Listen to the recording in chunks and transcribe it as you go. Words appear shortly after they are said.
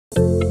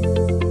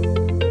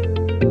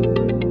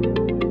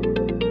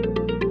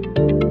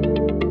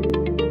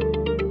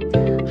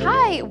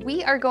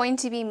are going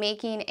to be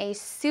making a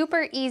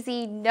super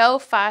easy, no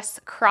fuss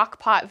crock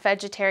pot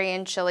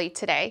vegetarian chili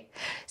today.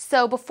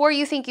 So before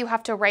you think you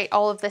have to write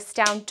all of this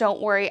down, don't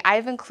worry.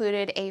 I've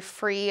included a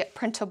free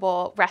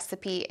printable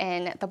recipe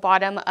in the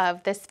bottom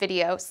of this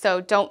video,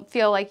 so don't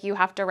feel like you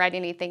have to write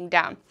anything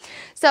down.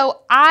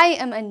 So I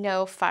am a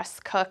no fuss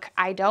cook.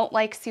 I don't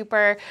like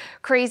super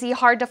crazy,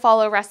 hard to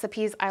follow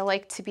recipes. I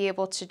like to be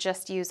able to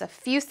just use a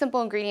few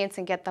simple ingredients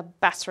and get the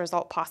best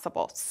result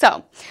possible.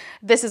 So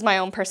this is my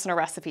own personal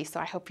recipe, so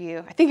I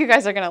think you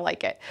guys are gonna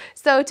like it.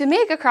 So to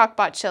make a crock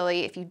pot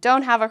chili, if you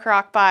don't have a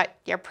crock pot,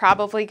 you're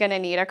probably gonna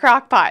need a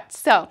crock pot.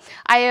 So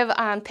I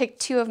have picked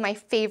two of my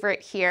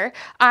favorite here.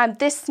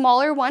 This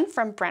smaller one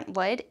from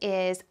Brentwood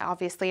is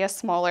obviously a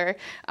smaller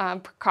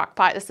crock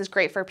pot. This is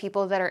great for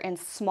people that are in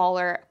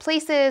smaller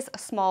places,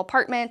 small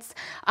apartments,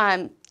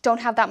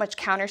 don't have that much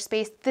counter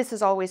space. This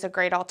is always a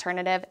great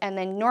alternative. And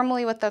then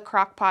normally with the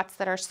crock pots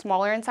that are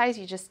smaller in size,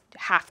 you just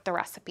half the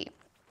recipe.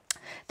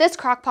 This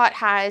crock pot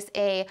has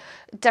a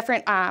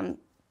different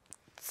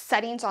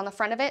settings on the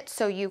front of it,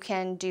 so you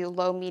can do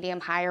low, medium,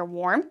 high, or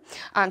warm.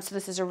 So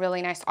this is a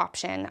really nice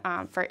option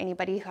for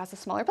anybody who has a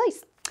smaller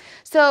place.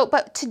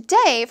 But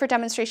today, for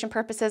demonstration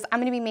purposes, I'm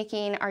going to be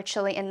making our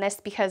chili in this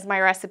because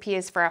my recipe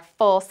is for a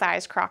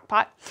full-size crock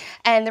pot.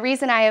 And the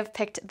reason I have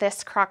picked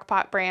this crock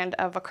pot brand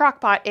of a crock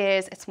pot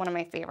is it's one of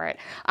my favorite.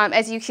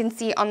 As you can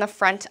see on the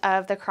front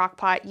of the crock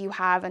pot, you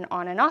have an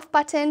on and off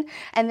button,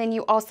 and then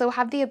you also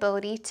have the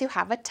ability to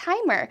have a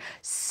timer.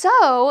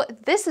 So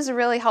this is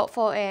really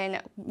helpful in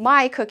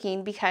my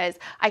cooking because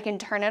I can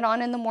turn it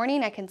on in the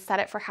morning, I can set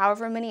it for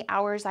however many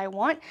hours I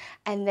want,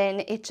 and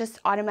then it just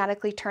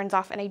automatically turns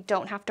off and I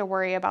don't have to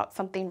worry about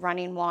something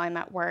running while I'm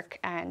at work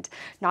and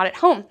not at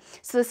home.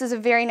 So this is a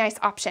very nice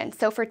option.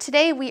 So for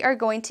today, we are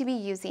going to be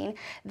using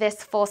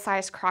this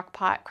full-size crock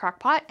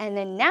pot, and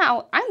then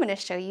now I'm going to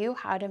show you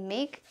how to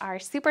make our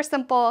super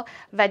simple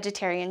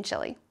vegetarian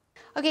chili.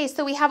 Okay,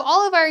 so we have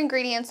all of our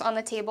ingredients on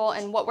the table,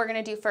 and what we're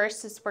going to do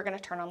first is we're going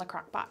to turn on the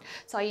crock pot.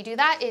 So all you do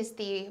that is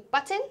the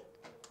button,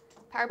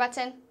 power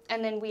button,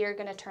 and then we are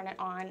gonna turn it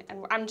on,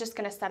 and I'm just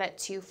gonna set it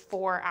to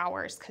 4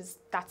 hours because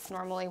that's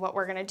normally what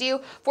we're gonna do.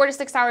 4 to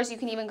 6 hours, you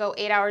can even go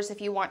 8 hours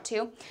if you want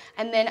to.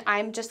 And then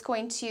I'm just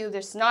going to,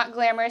 this is not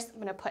glamorous, I'm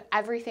gonna put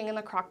everything in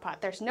the crock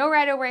pot. There's no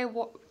right way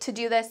to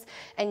do this,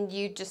 and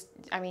you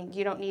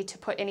don't need to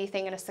put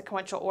anything in a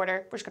sequential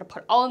order. We're just gonna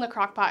put it all in the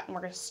crock pot and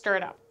we're gonna stir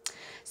it up.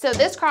 So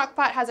this crock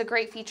pot has a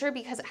great feature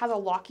because it has a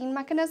locking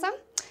mechanism.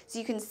 So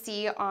you can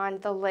see on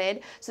the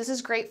lid. So this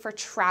is great for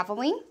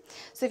traveling.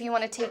 So if you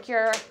want to take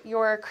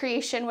your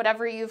creation,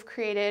 whatever you've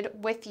created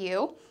with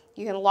you,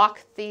 you can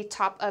lock the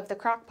top of the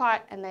crock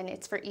pot, and then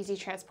it's for easy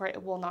transport.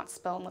 It will not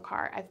spill in the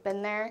car. I've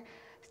been there.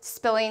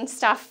 Spilling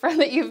stuff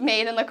that you've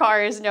made in the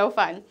car is no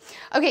fun.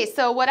 Okay,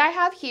 so what I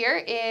have here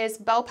is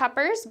bell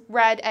peppers,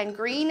 red and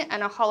green,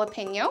 and a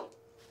jalapeno.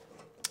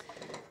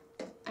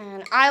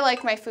 And I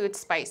like my food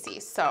spicy,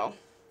 so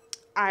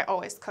I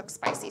always cook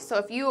spicy. So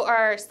if you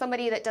are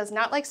somebody that does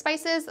not like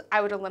spices,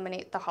 I would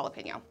eliminate the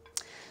jalapeno.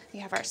 We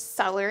have our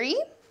celery,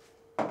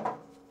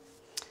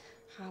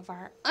 have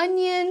our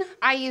onion.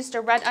 I used a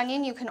red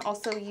onion. You can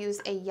also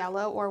use a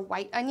yellow or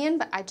white onion,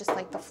 but I just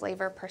like the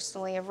flavor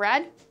personally of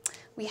red.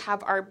 We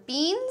have our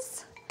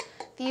beans.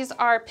 These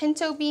are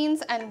pinto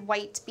beans and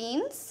white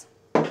beans.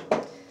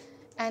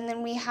 And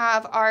then we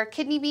have our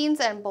kidney beans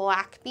and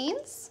black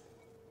beans.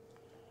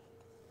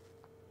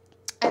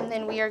 And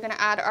then we are going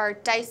to add our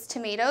diced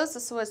tomatoes.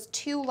 This was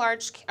two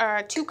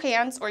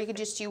cans, or you could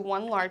just do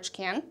one large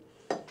can.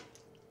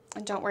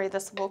 And don't worry,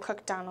 this will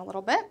cook down a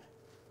little bit.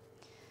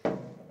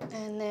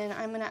 And then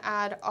I'm going to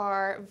add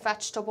our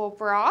vegetable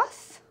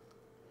broth.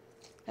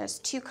 There's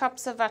 2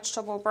 cups of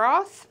vegetable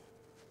broth.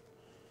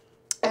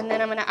 And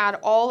then I'm going to add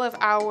all of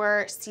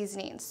our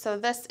seasonings. So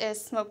this is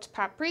smoked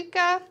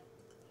paprika.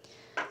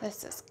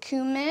 This is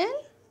cumin.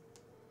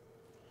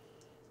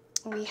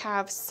 We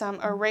have some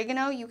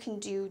oregano. You can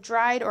do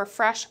dried or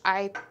fresh.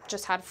 I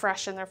just had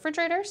fresh in the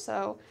refrigerator,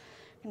 so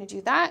I'm going to do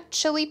that.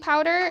 Chili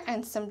powder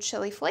and some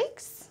chili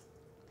flakes.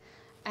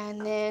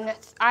 And then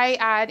I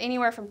add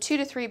anywhere from 2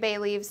 to 3 bay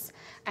leaves,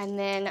 and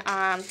then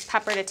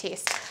pepper to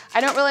taste.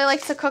 I don't really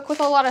like to cook with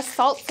a lot of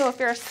salt, so if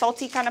you're a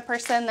salty kind of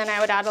person, then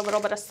I would add a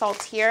little bit of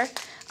salt here.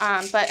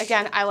 But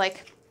again, I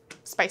like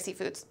spicy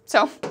foods.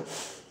 So.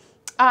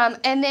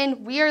 And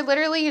then we are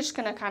literally just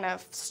gonna kind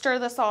of stir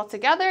this all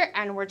together,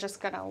 and we're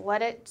just gonna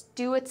let it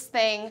do its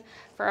thing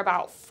for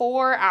about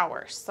 4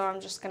 hours. So I'm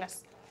just gonna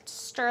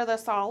stir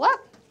this all up,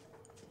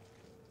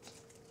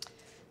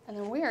 and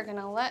then we are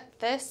gonna let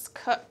this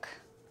cook.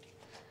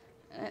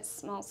 And it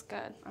smells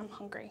good. I'm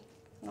hungry.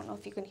 I don't know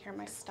if you can hear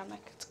my stomach,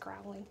 it's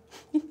growling.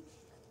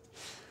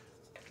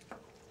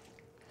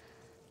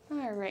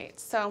 All right,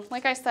 so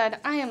like I said,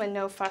 I am a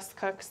no fuss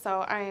cook, so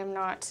I am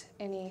not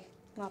any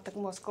not the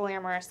most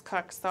glamorous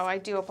cook, so I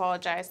do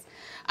apologize.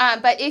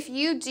 But if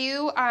you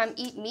do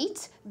eat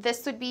meat,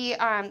 this would be,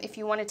 if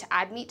you wanted to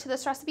add meat to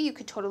this recipe, you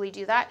could totally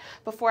do that.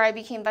 Before I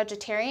became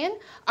vegetarian,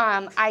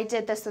 I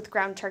did this with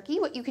ground turkey.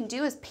 What you can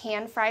do is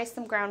pan fry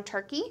some ground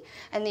turkey,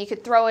 and then you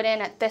could throw it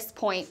in at this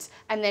point,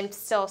 and then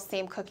still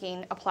same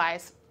cooking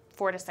applies,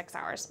 4 to 6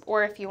 hours,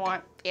 or if you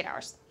want 8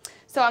 hours.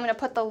 So I'm gonna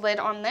put the lid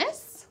on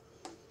this,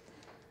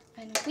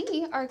 and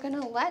we are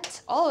gonna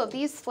let all of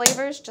these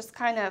flavors just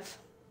kind of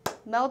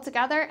meld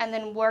together, and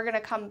then we're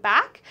gonna come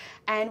back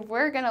and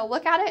we're gonna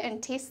look at it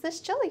and taste this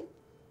chili.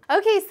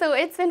 Okay, so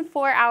it's been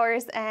 4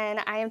 hours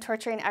and I am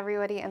torturing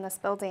everybody in this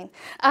building.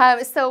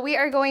 So we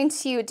are going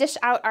to dish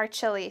out our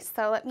chili.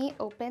 So let me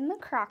open the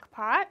crock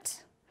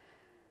pot.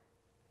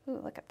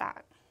 Ooh, look at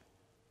that.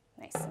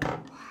 Nice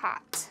and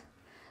hot.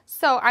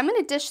 So I'm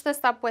gonna dish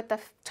this up with the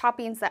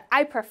toppings that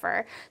I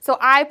prefer. So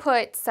I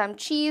put some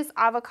cheese,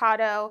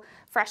 avocado,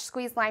 fresh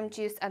squeezed lime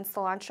juice, and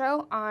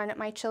cilantro on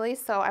my chili.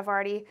 So I've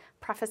already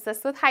prefaced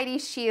this with Heidi.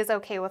 She is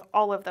okay with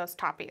all of those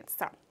toppings,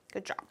 so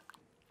good job.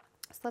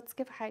 So let's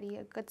give Heidi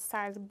a good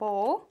sized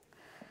bowl.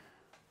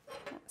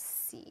 Let's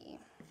see.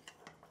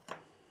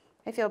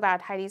 I feel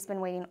bad, Heidi's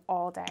been waiting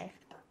all day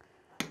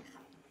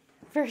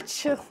for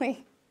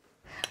chili.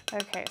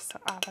 Okay, so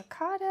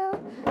avocado.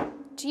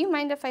 Do you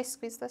mind if I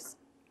squeeze this?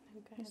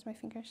 Use my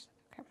fingers.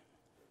 Okay.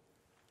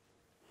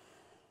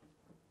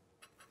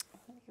 I'm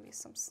gonna give you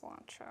some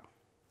cilantro.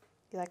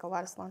 You like a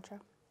lot of cilantro?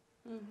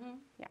 Mm-hmm.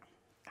 Yeah.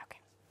 Okay.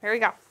 Here we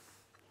go.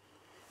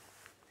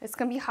 It's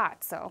gonna be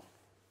hot, so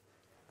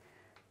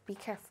be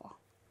careful.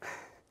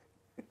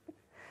 Is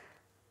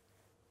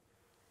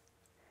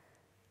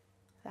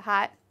it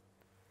hot?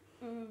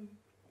 Mm.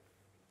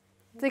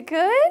 Is it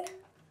good?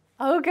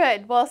 Oh,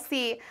 good. Well,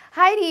 see,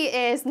 Heidi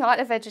is not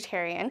a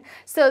vegetarian,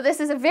 so this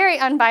is a very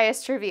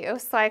unbiased review,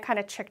 so I kind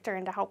of tricked her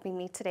into helping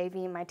me today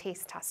being my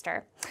taste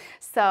tester.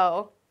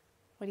 So,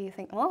 what do you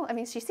think? Well, I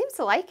mean, she seems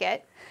to like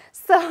it.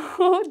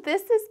 So,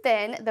 this has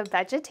been the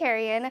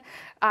vegetarian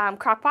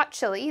crockpot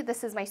chili.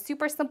 This is my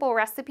super simple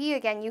recipe.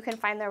 Again, you can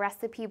find the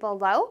recipe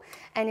below,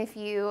 and if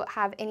you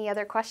have any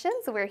other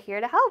questions, we're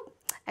here to help.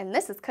 And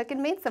this is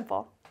Cookin' Made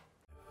Simple.